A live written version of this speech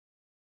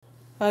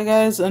Hi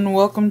guys, and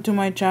welcome to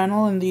my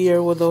channel in the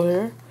year with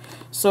O'Hare.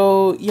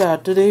 So yeah,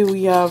 today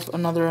we have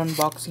another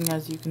unboxing,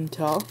 as you can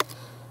tell.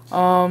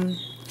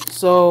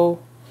 So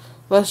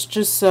let's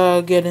just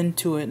get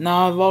into it.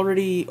 Now I've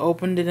already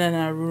opened it and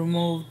I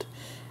removed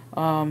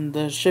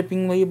the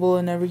shipping label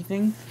and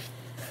everything.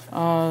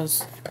 Oh,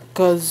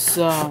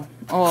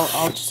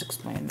 I'll just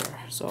explain there.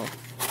 So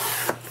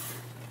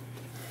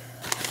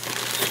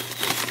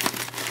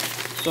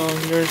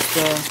here's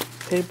the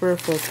paper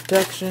for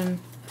protection.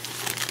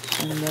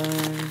 And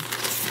then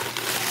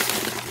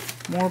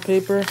more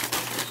paper.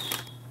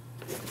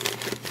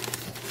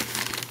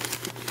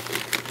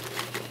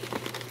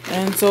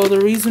 And so the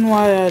reason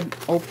why I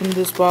opened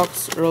this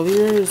box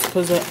earlier is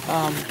because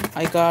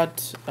I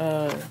got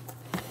a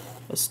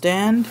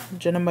stand,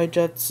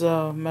 WestJet's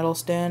metal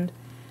stand.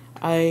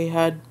 I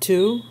had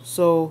two,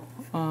 so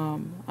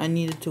I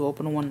needed to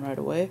open one right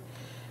away.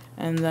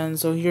 And then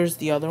so here's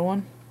the other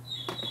one.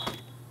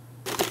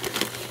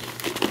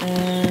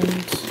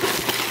 And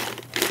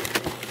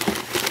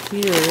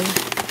here,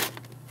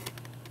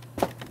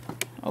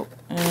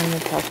 and the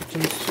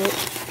packaging strip.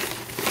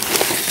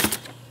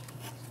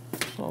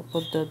 So I'll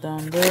put that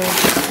down there.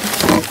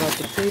 I got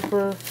the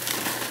paper.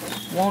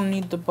 Won't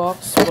need the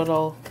box, but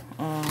I'll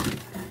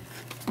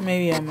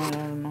maybe I might, I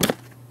don't know.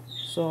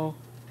 So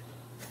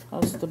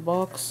that's the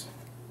box.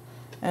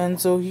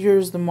 And so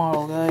here's the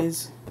model,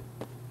 guys.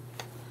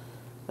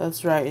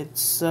 That's right,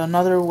 it's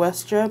another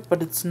WestJet,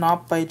 but it's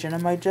not by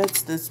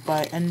WestJet. It's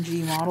by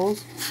NG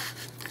Models.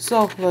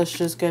 So let's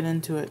just get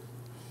into it.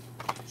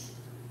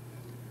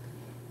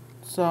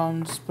 So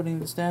I'm just putting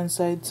the stand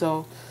side.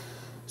 So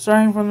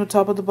starting from the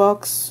top of the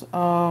box,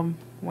 when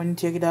you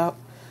take it out,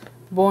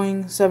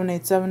 Boeing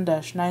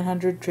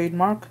 787-900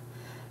 trademark,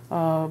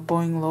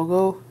 Boeing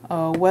logo,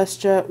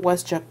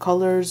 WestJet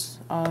colors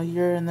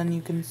here, and then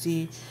you can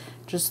see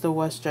just the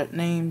WestJet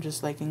name,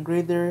 just like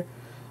engraved there.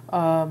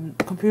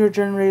 Computer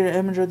generated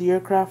image of the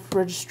aircraft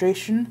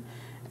registration,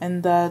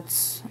 and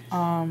that's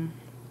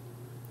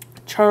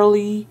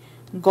Charlie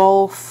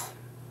Golf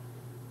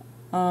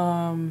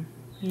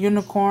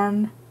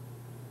Unicorn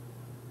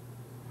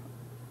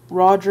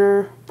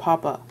Roger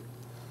Papa.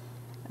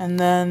 And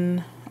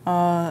then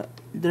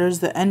there's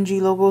the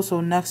NG logo, so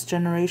next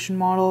generation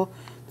model.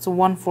 It's a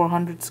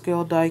 1/400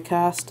 scale die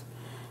cast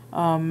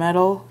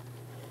metal.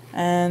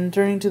 And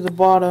turning to the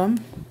bottom,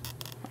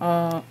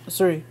 to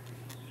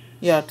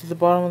the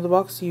bottom of the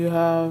box, you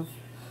have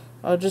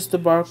just the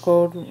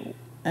barcode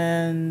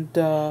and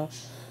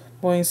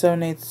Boeing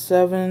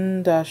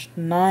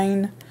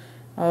 787-9,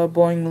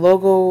 Boeing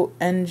logo,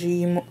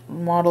 NG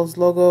Models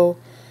logo,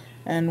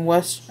 and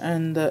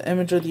the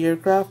image of the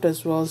aircraft,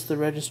 as well as the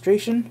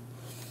registration.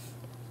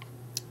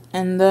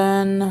 And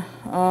then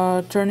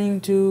turning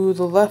to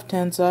the left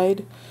hand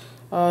side,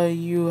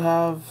 you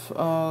have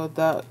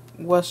that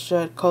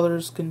WestJet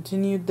colors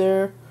continued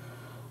there,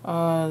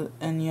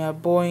 and you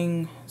have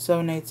Boeing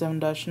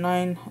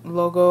 787-9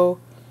 logo,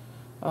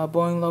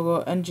 Boeing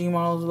logo, NG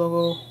Models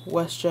logo,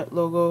 WestJet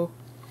logo,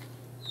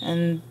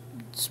 and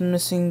it's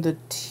missing the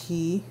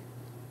T,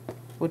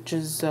 which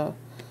is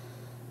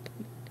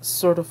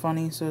sort of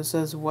funny. So it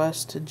says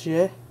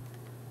WestJet,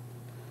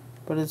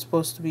 but it's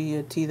supposed to be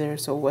a T there,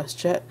 so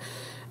WestJet.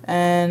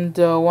 And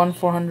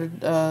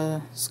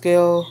 1/400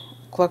 scale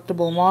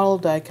collectible model,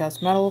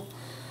 die-cast metal.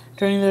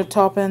 Turning to the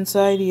top end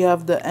side, you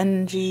have the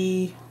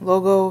NG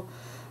logo.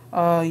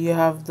 You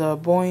have the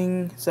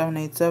Boeing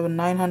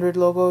 787-900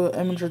 logo,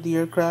 image of the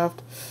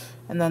aircraft,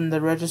 and then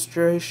the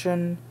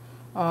registration,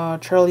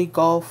 Charlie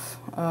Golf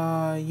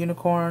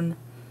Unicorn.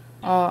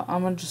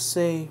 I'm gonna just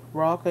say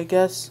Rock, I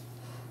guess,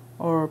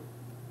 or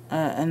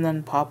and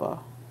then Papa.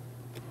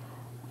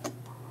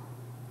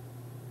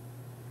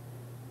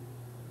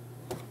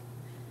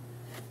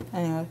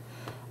 Anyway,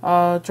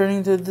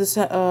 turning to this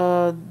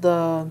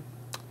the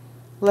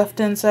left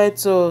hand side.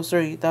 So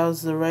sorry, that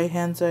was the right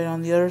hand side.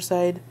 On the other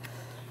side,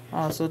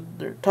 so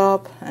the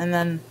top, and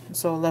then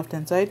so left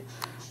hand side.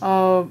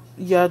 You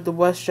have the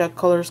WestJet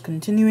colors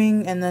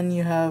continuing, and then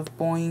you have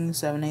Boeing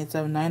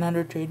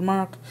 787-900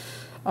 trademark,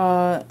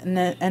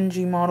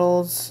 NG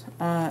Models,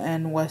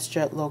 and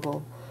WestJet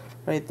logo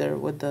right there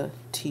with the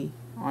T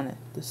on it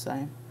this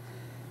time.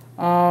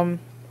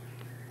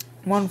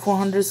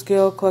 1/400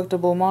 scale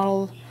collectible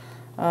model,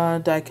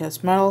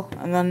 die-cast metal.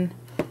 And then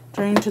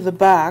turning to the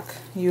back,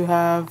 you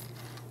have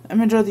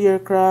image of the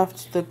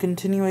aircraft, the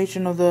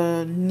continuation of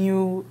the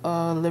new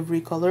livery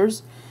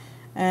colors,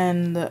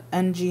 and the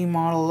NG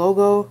model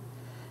logo,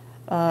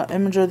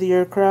 image of the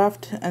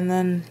aircraft, and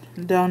then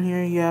down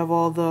here you have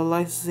all the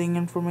licensing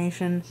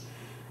information,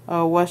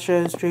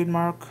 WestJet's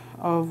trademark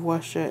of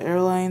WestJet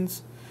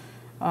Airlines,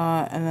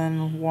 and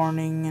then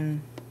warning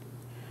and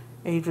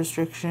age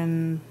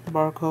restriction,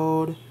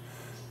 barcode,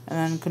 and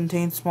then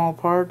contains small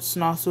parts,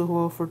 not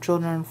suitable for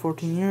children under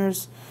 14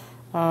 years,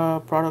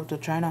 product of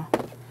China.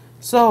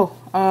 So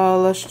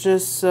let's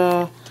just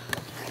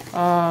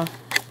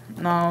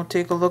now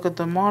take a look at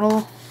the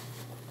model.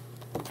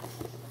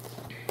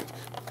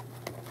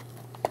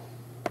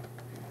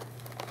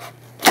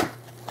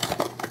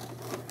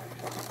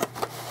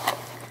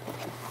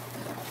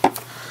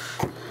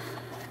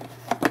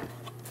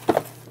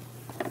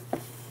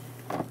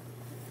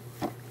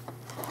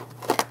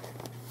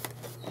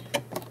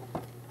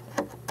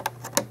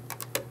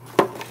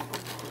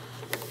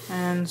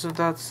 And so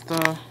that's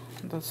the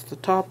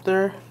top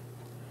there.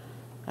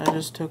 I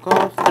just took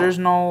off. There's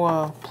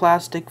no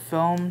plastic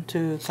film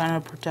to kind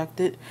of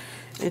protect it.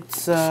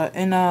 It's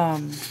in a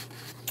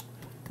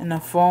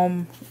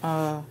foam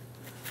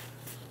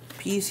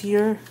piece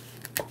here,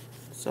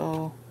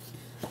 so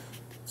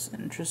it's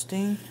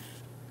interesting.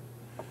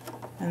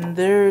 And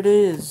there it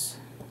is.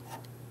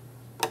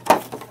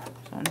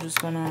 So I'm just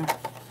gonna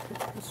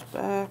put this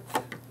back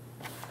on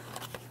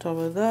top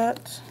of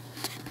that,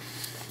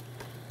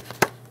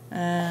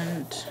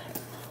 and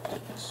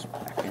put this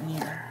back in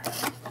here.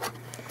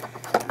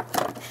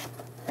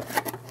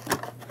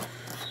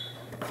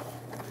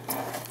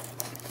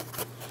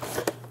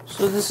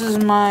 So this is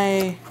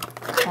my,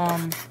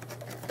 I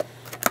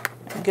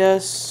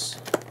guess,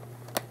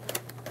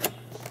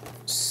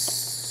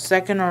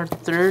 second or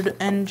third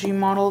NG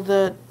model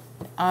that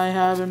I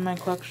have in my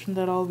collection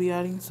that I'll be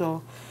adding.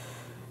 So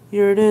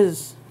here it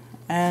is,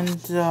 and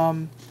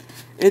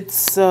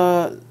it's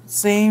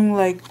same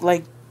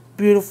like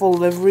beautiful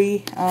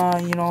livery,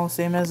 you know,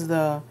 same as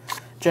the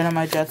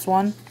WestJet's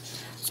one.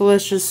 So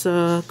let's just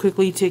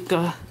quickly take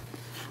a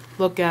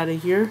look at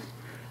it here.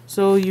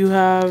 So you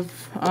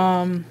have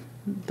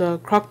the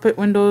cockpit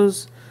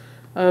windows,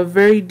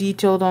 very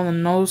detailed on the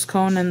nose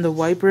cone and the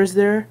wipers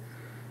there.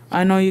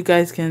 I know you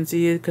guys can't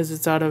see it because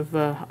it's out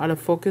of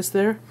focus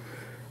there.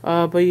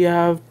 But you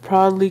have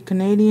proudly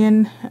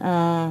Canadian,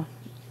 the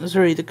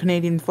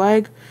Canadian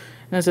flag,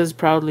 and it says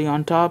proudly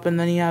on top. And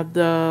then you have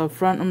the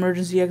front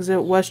emergency exit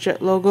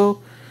WestJet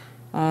logo,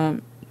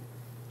 the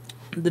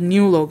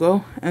new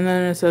logo, and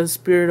then it says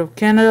Spirit of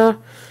Canada.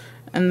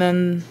 And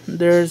then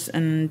there's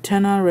an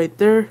antenna right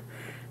there.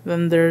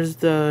 Then there's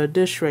the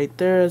dish right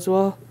there as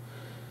well.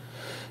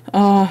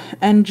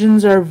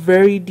 Engines are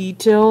very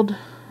detailed.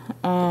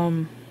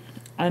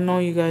 I know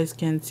you guys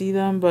can't see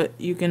them, but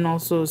you can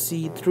also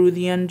see through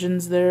the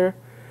engines there.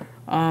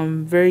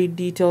 Very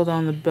detailed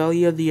on the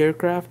belly of the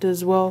aircraft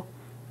as well.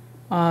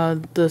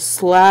 The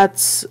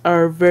slats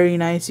are very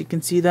nice. You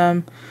can see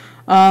them.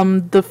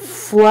 The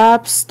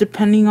flaps,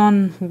 depending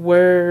on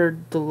where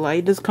the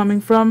light is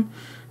coming from,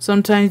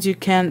 sometimes you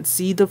can't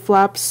see the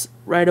flaps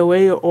right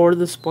away or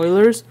the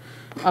spoilers,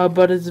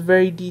 but it's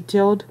very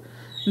detailed.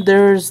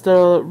 There's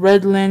the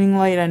red landing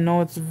light. I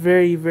know it's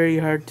very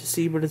hard to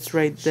see, but it's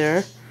right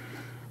there.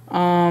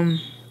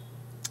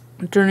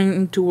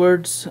 Turning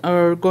towards,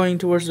 or going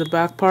towards the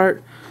back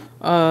part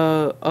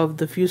of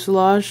the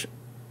fuselage,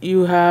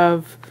 you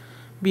have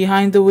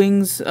behind the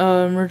wings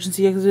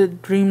emergency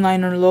exit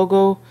Dreamliner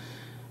logo,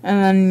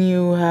 and then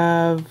you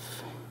have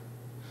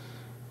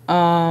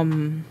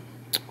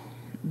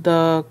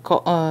the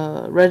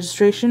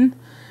registration,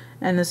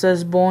 and it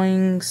says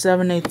Boeing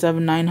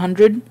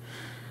 787-900.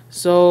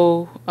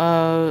 So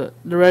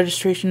the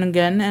registration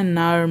again, and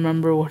now I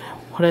remember what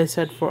I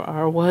said for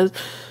R was.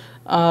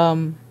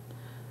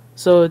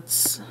 So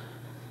it's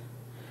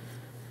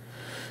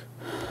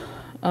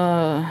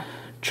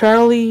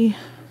Charlie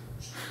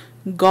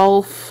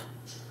Golf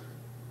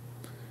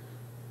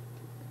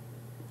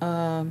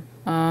I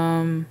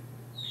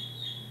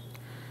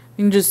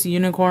think just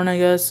unicorn, I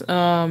guess.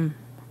 And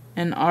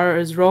R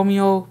is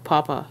Romeo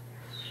Papa.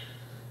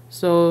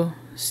 So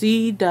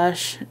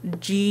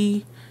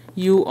C-GURP.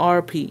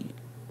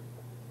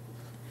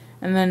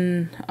 And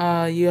then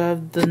you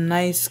have the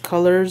nice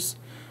colors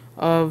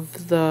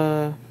of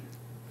the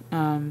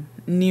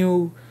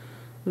new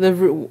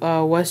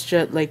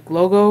WestJet like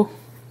logo.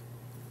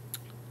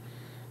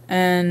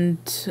 And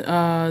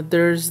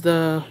there's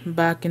the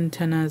back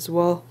antenna as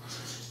well,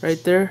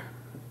 right there.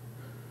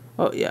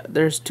 Oh yeah,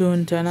 there's two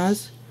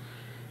antennas.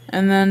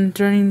 And then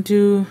turning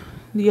to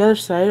the other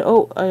side,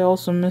 oh, I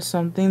also missed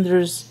something.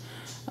 There's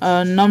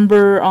a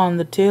number on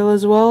the tail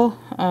as well,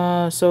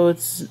 so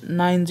it's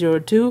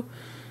 902.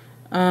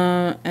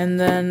 And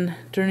then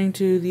turning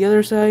to the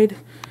other side,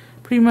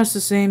 pretty much the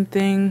same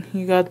thing.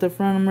 You got the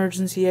front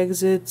emergency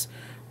exits,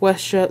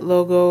 WestJet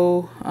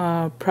logo,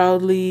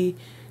 proudly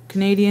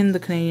Canadian, the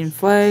Canadian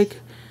flag.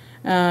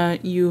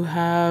 You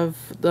have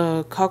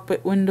the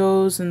cockpit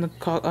windows and the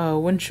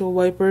windshield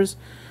wipers,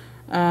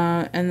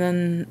 and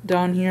then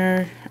down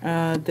here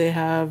they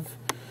have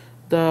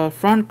the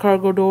front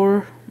cargo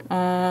door,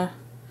 and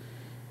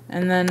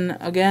then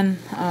again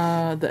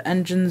the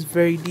engine's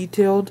very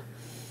detailed.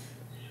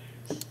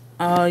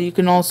 You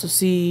can also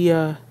see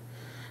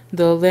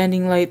the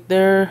landing light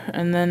there,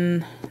 and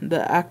then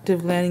the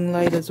active landing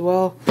light as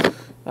well,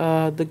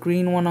 the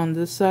green one on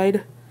this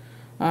side.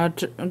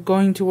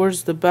 Going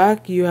towards the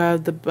back, you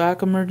have the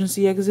back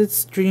emergency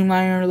exits,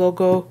 Dreamliner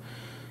logo,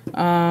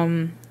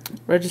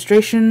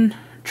 registration,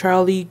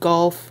 Charlie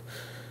Golf,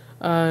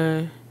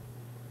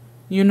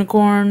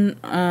 Unicorn,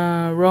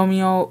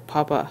 Romeo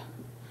Papa,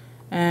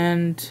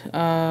 and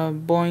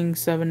Boeing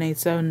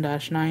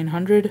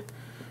 787-900,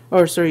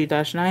 or sorry,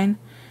 -9.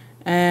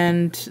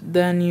 And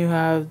then you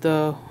have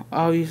the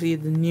obviously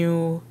the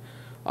new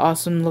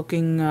awesome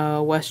looking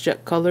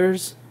WestJet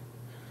colors,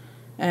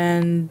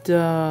 and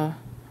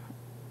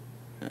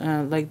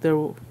like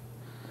the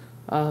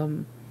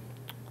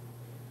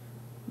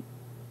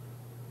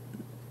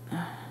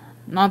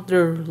not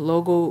their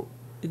logo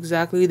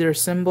exactly, their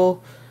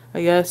symbol,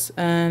 I guess.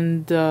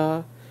 And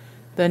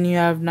then you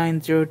have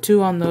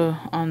 902 on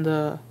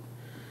the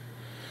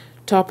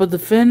top of the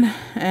fin,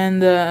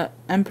 and the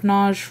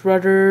empennage,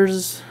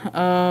 rudders,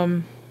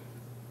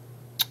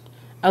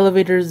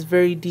 elevator is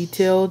very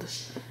detailed,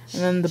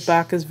 and then the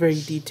back is very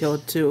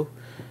detailed too.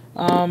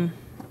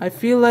 I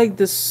feel like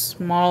this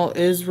model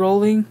is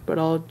rolling, but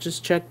I'll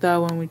just check that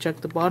when we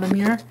check the bottom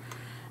here.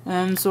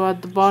 And so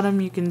at the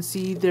bottom you can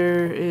see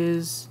there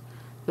is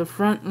the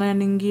front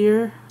landing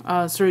gear,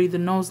 the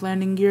nose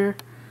landing gear.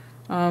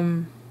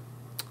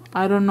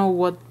 I don't know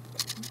what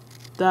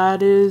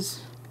that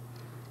is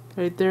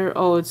right there.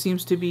 Oh, it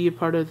seems to be a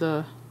part of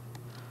the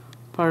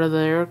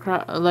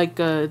aircraft, like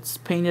it's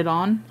painted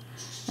on.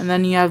 And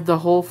then you have the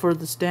hole for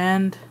the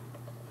stand.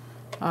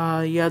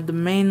 You have the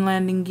main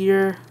landing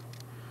gear,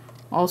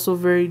 also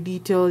very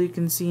detailed. You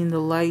can see in the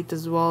light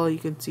as well. You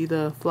can see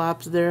the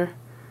flaps there.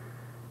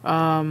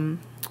 And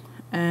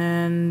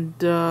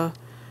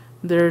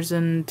there's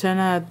an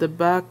antenna at the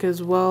back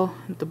as well,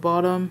 at the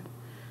bottom,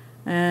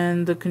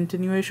 and the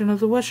continuation of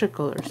the WestJet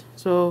colors.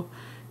 So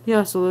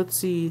yeah, so let's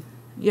see.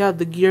 Yeah,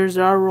 the gears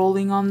are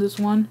rolling on this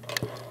one.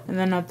 And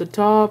then at the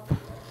top,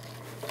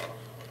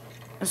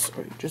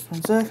 sorry, just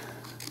one sec.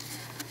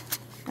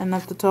 And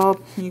at the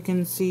top you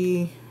can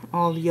see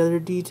all the other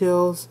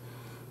details,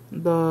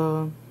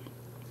 the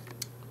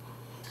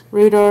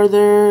radar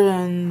there,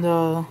 and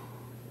the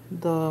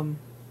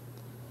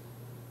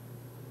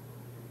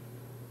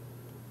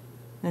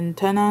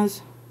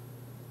antennas,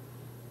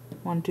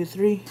 1, 2,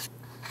 3.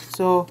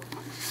 So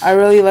I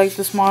really like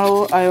this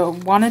model. I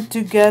wanted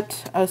to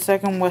get a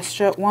second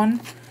WestJet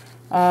one,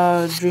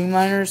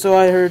 Dreamliner. So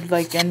I heard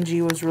like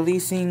NG was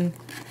releasing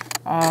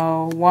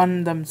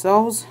one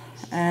themselves,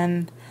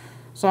 and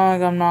so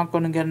I'm not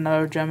going to get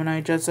another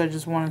Gemini jets. I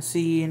just want to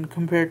see and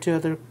compare to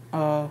other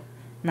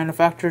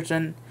manufacturers.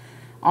 And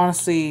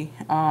honestly,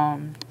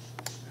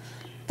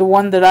 the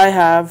one that I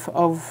have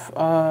of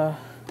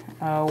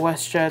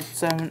WestJet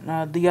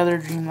 7, the other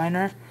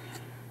Dreamliner,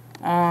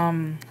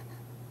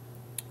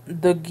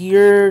 the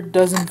gear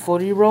doesn't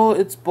fully roll.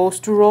 It's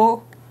supposed to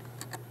roll,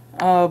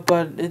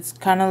 but it's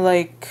kind of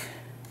like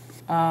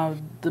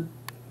the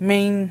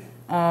main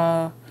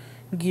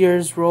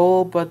gears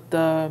roll, but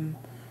the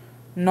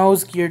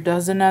nose gear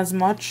doesn't as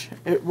much.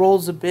 It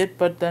rolls a bit,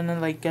 but then it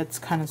like gets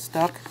kind of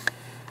stuck.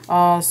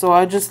 So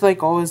I just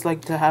always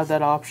like to have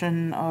that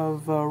option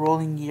of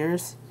rolling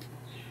gears.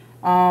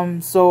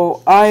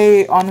 So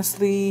I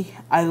honestly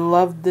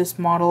love this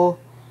model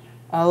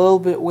a little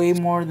bit way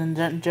more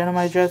than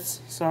Gemini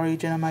jets. Sorry,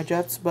 Gemini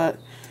jets, but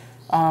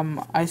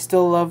I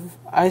still love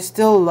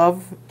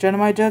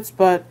Gemini jets.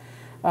 But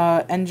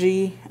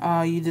NG,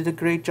 you did a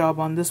great job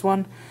on this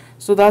one.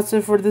 So that's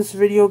it for this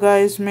video,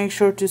 guys. Make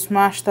sure to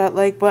smash that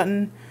like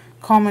button,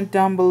 comment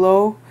down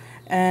below,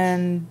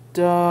 and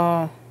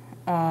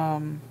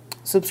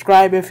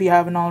subscribe if you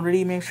haven't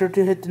already. Make sure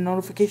to hit the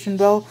notification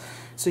bell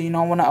so you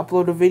know when I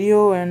upload a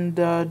video, and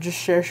just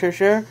share,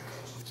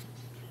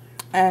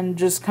 and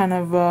just kind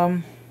of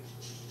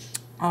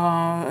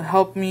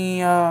help me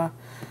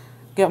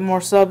get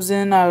more subs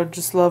in. I would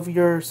just love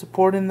your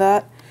support in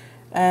that.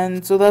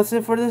 And so that's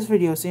it for this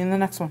video. See you in the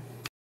next one.